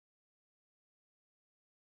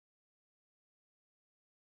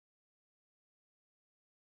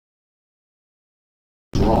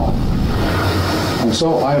wrong. And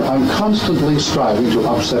so I'm constantly striving to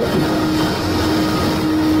upset people.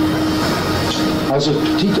 As a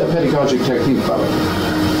pedagogic technique, by the way.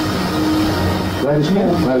 That is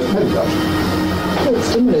pedagogy. It's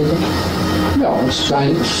stimulating. No,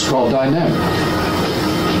 it's called dynamic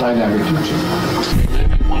teaching.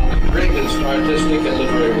 One of the greatest artistic and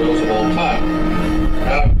literary wills of all time.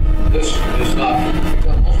 This is not,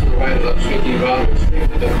 most of the writers I'm speaking about are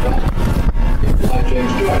extremely difficult. Like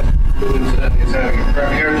James Joyce, who incidentally is having a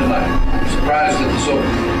premiere tonight. I'm surprised that so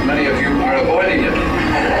many of you are avoiding it.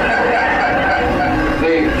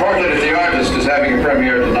 The Portrait of the Artist is having a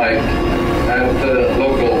premiere tonight at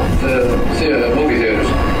local movie theaters.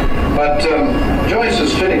 But Joyce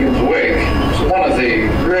is fitting in the wake. It's one of the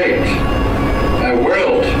great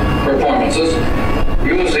world performances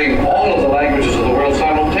using all of the languages of the world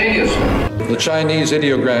simultaneously. The Chinese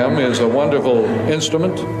ideogram is a wonderful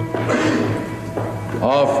instrument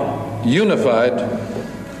of unified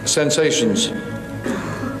sensations.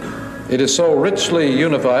 It is so richly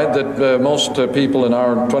unified that most people in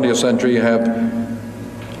our 20th century have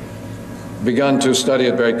begun to study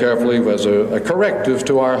it very carefully as a corrective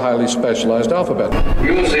to our highly specialized alphabet.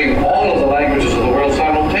 Using all of the languages of the world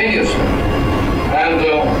simultaneously. And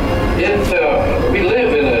we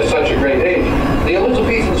live in such a great age. The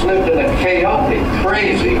Elizabethans lived in a chaotic,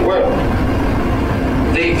 crazy world.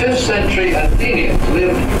 The 5th century Athenians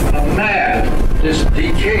lived in a mad, this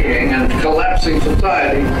decaying and collapsing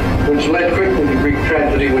society, which led quickly to Greek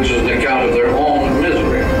tragedy, which is an account of their own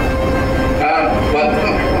misery. But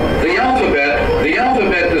the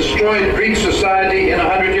alphabet destroyed Greek society in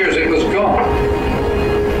 100 years. It was gone.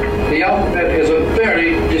 The alphabet is a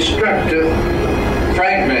very destructive,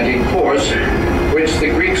 fragmenting force, which the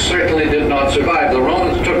Greeks certainly did not survive. The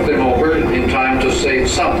Romans took them over in time to save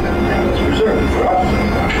something. That's preserved for us.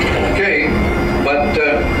 Okay, but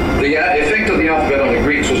the effect of the alphabet on the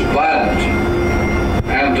Greeks was violent.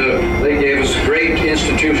 And they gave us great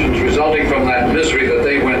institutions resulting from that misery that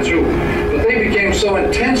they went through. But they became so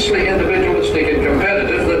intensely individualistic and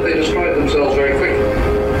competitive that they destroyed themselves very quickly.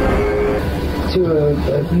 To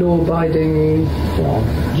a law-abiding,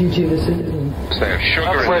 duty-less citizen. It's a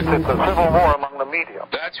civil war among the media.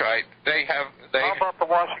 That's right. How about the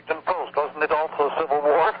Washington Post? Wasn't it also a civil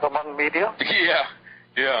war among media?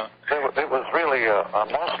 Yeah. It was really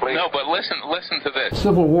mostly... No, but listen to this.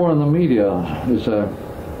 Civil war in the media is a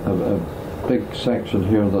big section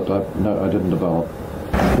here that I didn't develop.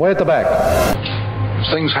 Way at the back.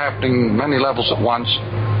 Things happening many levels at once,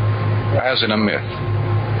 as in a myth.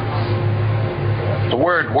 The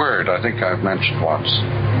word, I think I've mentioned once,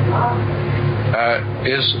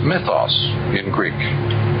 is mythos in Greek.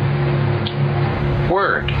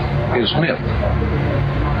 Word is myth.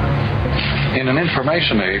 In an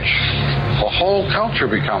information age, the whole culture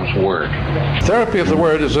becomes word. Therapy of the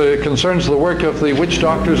word concerns the work of the witch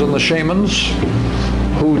doctors and the shamans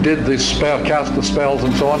who did the cast the spells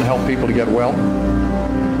and so on, help people to get well.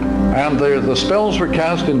 And the spells were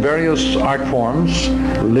cast in various art forms,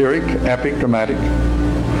 lyric, epic, dramatic.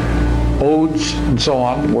 Odes and so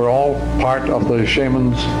on were all part of the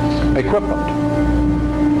shaman's equipment.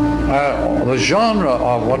 The genre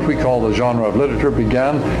of what we call the genre of literature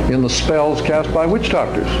began in the spells cast by witch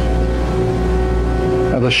doctors,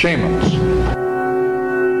 the shamans.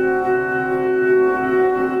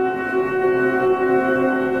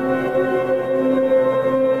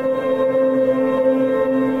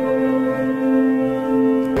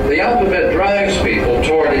 The alphabet drives people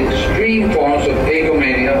toward extreme forms of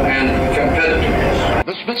egomania and competitiveness.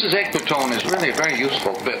 Mrs. Equitone is really a very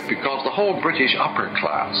useful bit because the whole British upper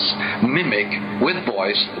class mimic, with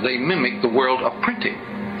voice, they mimic the world of printing.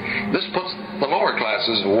 This puts the lower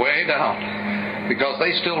classes way down because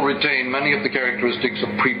they still retain many of the characteristics of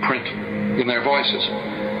pre-print in their voices.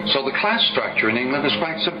 So the class structure in England is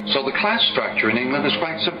quite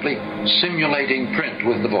simply simulating print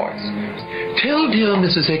with the voice. Tell dear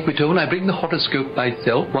Mrs. Equitone I bring the horoscope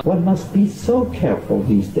myself. One must be so careful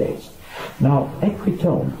these days. Now,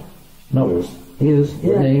 Equitone, notice, is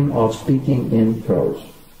the name of speaking in prose.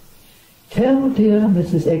 Tell dear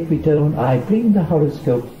Mrs. Equitone I bring the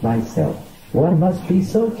horoscope myself. One must be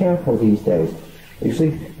so careful these days. You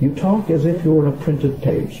see, you talk as if you were a printed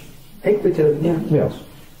page. Equitone, yeah. Yes.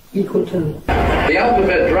 Equal to. The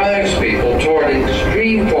alphabet drives people toward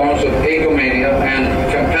extreme forms of egomania and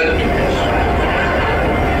competitiveness.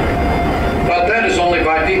 But that is only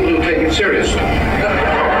by people who take it seriously.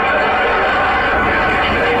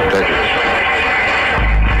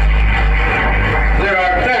 There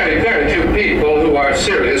are very, very few people who are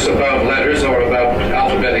serious about letters or about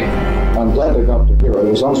alphabetic. I'm glad I got to hear it.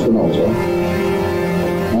 It was on Spinoza.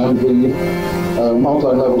 and the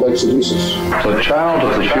multi-level exegesis. The child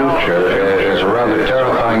of the future is a rather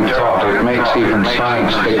terrifying thought. It makes even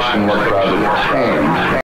science fiction look rather tame.